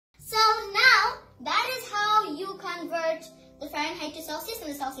Fahrenheit to Celsius and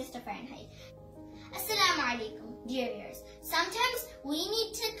the Celsius to Fahrenheit. Assalamu alaikum, dear viewers. Sometimes we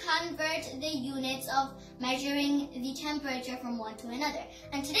need to convert the units of measuring the temperature from one to another.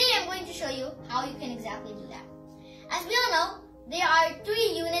 And today I'm going to show you how you can exactly do that. As we all know, there are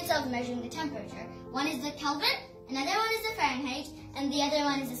 3 units of measuring the temperature. One is the Kelvin, another one is the Fahrenheit, and the other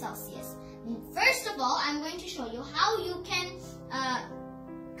one is the Celsius. First of all, I'm going to show you how you can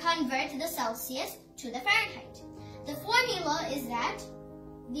convert the Celsius to the Fahrenheit. The formula is that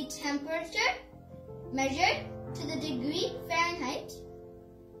the temperature measured to the degree Fahrenheit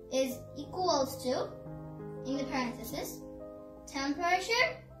is equals to, in the parenthesis,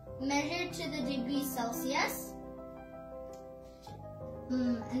 temperature measured to the degree Celsius,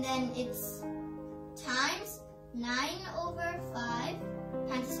 and then it's times 9/5,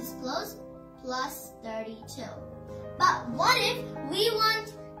 parenthesis close, plus 32. But what if we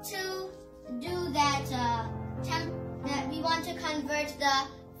want to do that, we want to convert the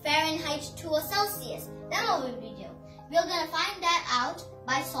Fahrenheit to a Celsius? Then what would we do? We're going to find that out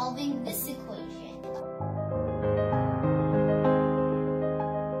by solving this equation.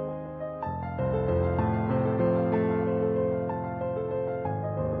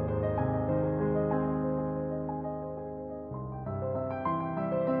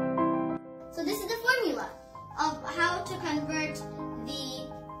 So this is the formula of how to convert the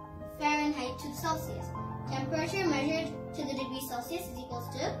Fahrenheit to Celsius. Temperature measured to the degree Celsius is equals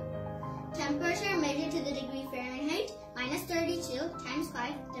to temperature measured to the degree Fahrenheit minus 32 times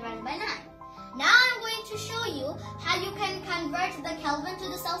 5 divided by 9. Now I'm going to show you how you can convert the Kelvin to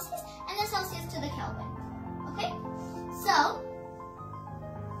the Celsius and the Celsius to the Kelvin. Okay? So,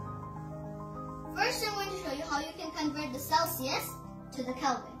 first I'm going to show you how you can convert the Celsius to the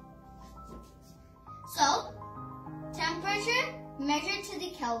Kelvin. So, temperature measured to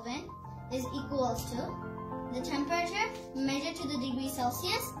the Kelvin is equals to the temperature measured to the degree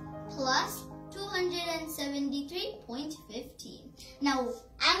Celsius plus 273.15. Now,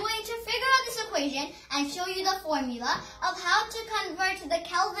 I'm going to figure out this equation and show you the formula of how to convert the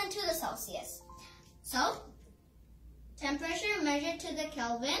Kelvin to the Celsius. So, temperature measured to the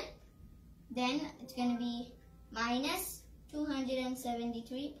Kelvin, then it's going to be minus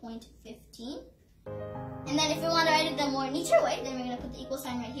 273.15. And then if we want to write it the more neater way, then we're going to put the equal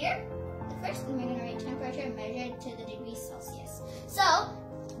sign right here. The first, then we're going to write temperature measured to the degree Celsius. So,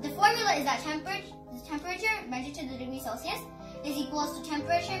 the formula is that temperature measured to the degree Celsius is equals to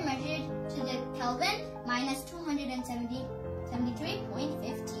temperature measured to the Kelvin minus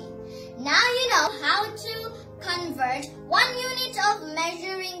 273.15. Now you know how to convert 1 unit of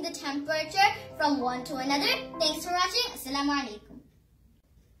measuring the temperature from one to another. Thanks for watching. Assalamu alaikum.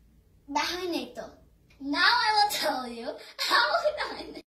 Now I will tell you how